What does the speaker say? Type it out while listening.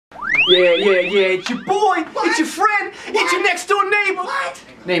Yeah, it's your boy, it's your friend, it's your next door neighbor. What?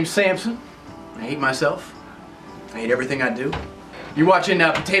 Name's Samson. I hate myself. I hate everything I do. You watching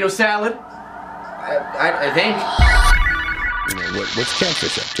potato salad? I think. What's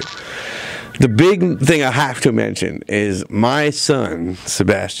Catfish up to? The big thing I have to mention is my son,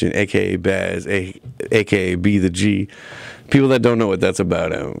 Sebastian, a.k.a. Baz, a.k.a. B the G. People that don't know what that's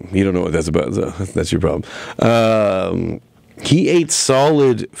about, you don't know what that's about, so that's your problem. He ate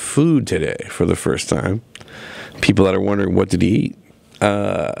solid food today for the first time. People that are wondering, what did he eat?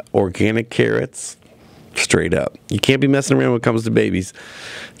 Organic carrots, straight up. You can't be messing around when it comes to babies.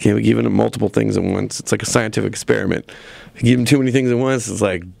 You can't be giving them multiple things at once. It's like a scientific experiment. If you give them too many things at once, it's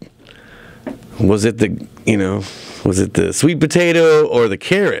like, was it the sweet potato or the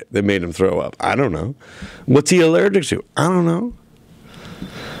carrot that made him throw up? I don't know. What's he allergic to? I don't know.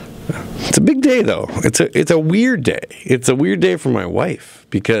 It's a big day, though. It's a weird day. It's a weird day for my wife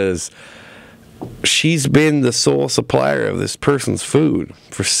because she's been the sole supplier of this person's food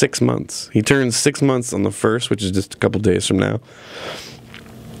for 6 months. He turns 6 months on the 1st, which is just a couple days from now.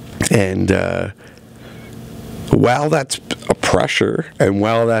 And while that's a pressure, and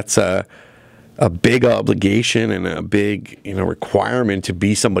while that's a big obligation and a big requirement to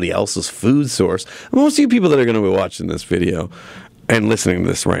be somebody else's food source, most of you people that are going to be watching this video and listening to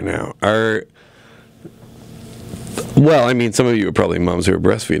this right now are, well, I mean, some of you are probably moms who are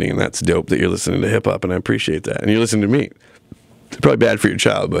breastfeeding, and that's dope that you're listening to hip-hop, and I appreciate that. And you're listening to me. It's probably bad for your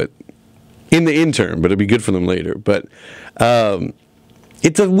child, but in the interim, but it'll be good for them later. But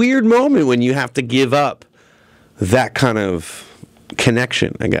it's a weird moment when you have to give up that kind of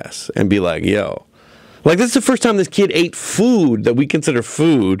connection, I guess, and be like, yo. Like, this is the first time this kid ate food that we consider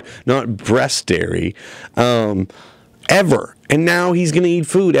food, not breast dairy, ever. And now he's going to eat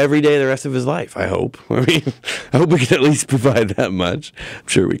food every day the rest of his life, I hope. I mean, I hope we can at least provide that much. I'm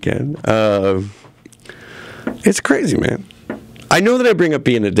sure we can. It's crazy, man. I know that I bring up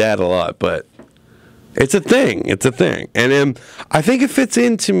being a dad a lot, but it's a thing. It's a thing. And I think it fits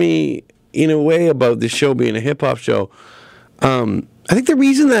into me in a way about this show being a hip-hop show. I think the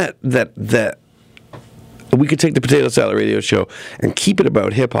reason that we could take the Potato Salad Radio Show and keep it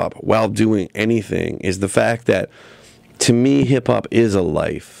about hip-hop while doing anything is the fact that, to me, hip-hop is a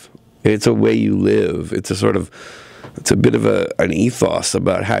life. It's a way you live. It's a bit of an ethos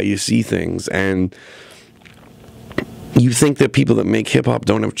about how you see things. And you think that people that make hip-hop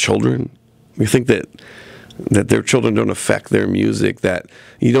don't have children? You think that their children don't affect their music, that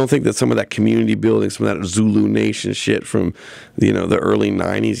you don't think that some of that community building, some of that Zulu Nation shit from the early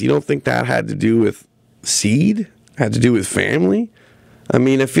 90s, you don't think that had to do with seed, had to do with family? I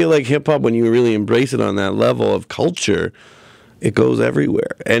mean, I feel like hip-hop, when you really embrace it on that level of culture, it goes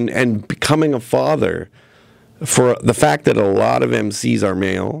everywhere. And becoming a father, for the fact that a lot of MCs are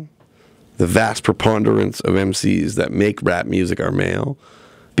male, the vast preponderance of MCs that make rap music are male,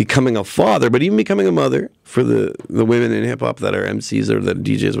 becoming a father, but even becoming a mother for the women in hip-hop that are MCs or that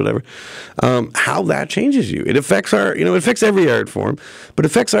DJs, whatever, how that changes you. It affects it affects every art form, but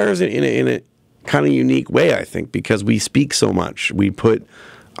it affects ours in a kind of unique way, I think, because we speak so much. We put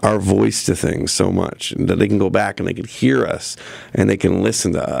our voice to things so much and that they can go back and they can hear us and they can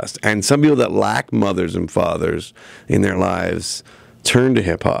listen to us. And some people that lack mothers and fathers in their lives turn to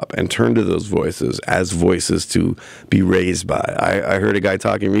hip-hop and turn to those voices as voices to be raised by. I heard a guy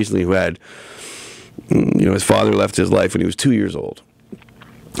talking recently who had, his father left his life when he was 2 years old.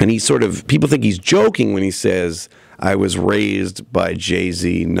 And people think he's joking when he says, I was raised by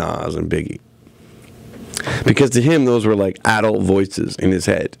Jay-Z, Nas, and Biggie. Because to him, those were like adult voices in his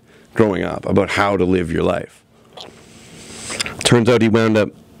head growing up about how to live your life. Turns out he wound up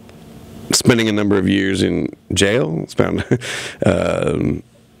spending a number of years in jail. Was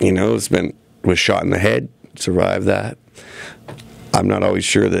shot in the head, survived that. I'm not always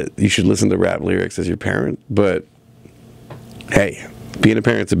sure that you should listen to rap lyrics as your parent, but hey, being a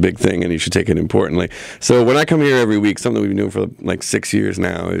parent's a big thing, and you should take it importantly. So when I come here every week, something we've been doing for like 6 years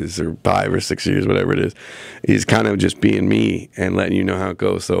now, or 5 or 6 years, whatever it is kind of just being me and letting you know how it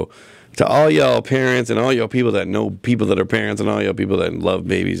goes. So to all y'all parents and all y'all people that know people that are parents and all y'all people that love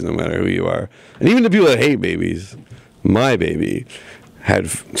babies no matter who you are, and even the people that hate babies, my baby had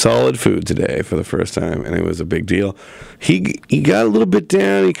solid food today for the first time, and it was a big deal. He got a little bit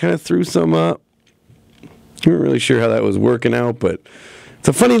down. He kind of threw some up. We weren't really sure how that was working out, but it's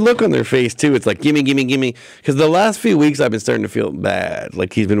a funny look on their face, too. It's like, gimme, gimme, gimme. Because the last few weeks, I've been starting to feel bad.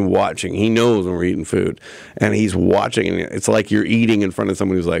 Like, he's been watching. He knows when we're eating food. And he's watching. And it's like you're eating in front of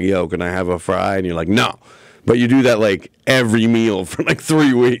someone who's like, yo, can I have a fry? And you're like, no. But you do that, like, every meal for, like,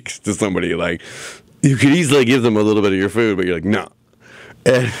 3 weeks to somebody. Like, you could easily give them a little bit of your food, but you're like, no.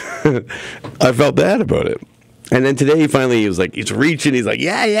 And I felt bad about it. And then today he was like, he's reaching, he's like,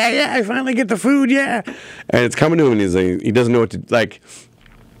 yeah, I finally get the food, yeah. And it's coming to him and he's like, he doesn't know what to, like,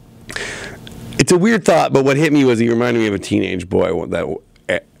 it's a weird thought, but what hit me was he reminded me of a teenage boy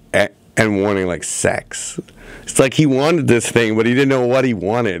and wanting like sex. It's like he wanted this thing, but he didn't know what he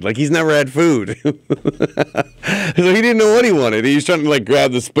wanted. Like he's never had food. So he didn't know what he wanted. He was trying to like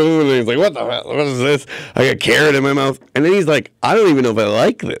grab the spoon and he's like, what the hell? What is this? I got carrot in my mouth. And then he's like, I don't even know if I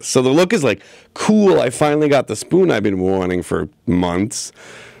like this. So the look is like, cool, I finally got the spoon I've been wanting for months.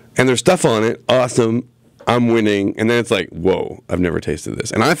 And there's stuff on it. Awesome. I'm winning. And then it's like, whoa, I've never tasted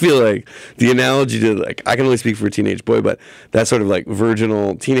this. And I feel like the analogy to, like, I can only speak for a teenage boy, but that sort of like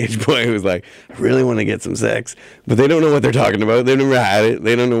virginal teenage boy who's like, I really want to get some sex, but they don't know what they're talking about. They've never had it.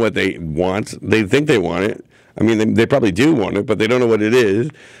 They don't know what they want. They think they want it. I mean, they probably do want it, but they don't know what it is.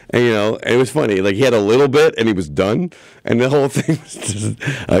 And, you know, it was funny. Like, he had a little bit, and he was done. And the whole thing was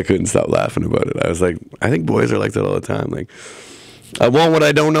just, I couldn't stop laughing about it. I was like, I think boys are like that all the time. Like, I want what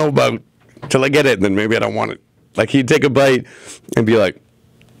I don't know about till I get it, and then maybe I don't want it. Like, he'd take a bite and be like,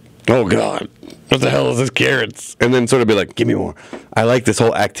 oh, God, what the hell is this carrots? And then sort of be like, give me more. I like this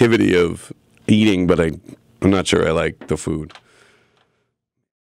whole activity of eating, but I'm not sure I like the food.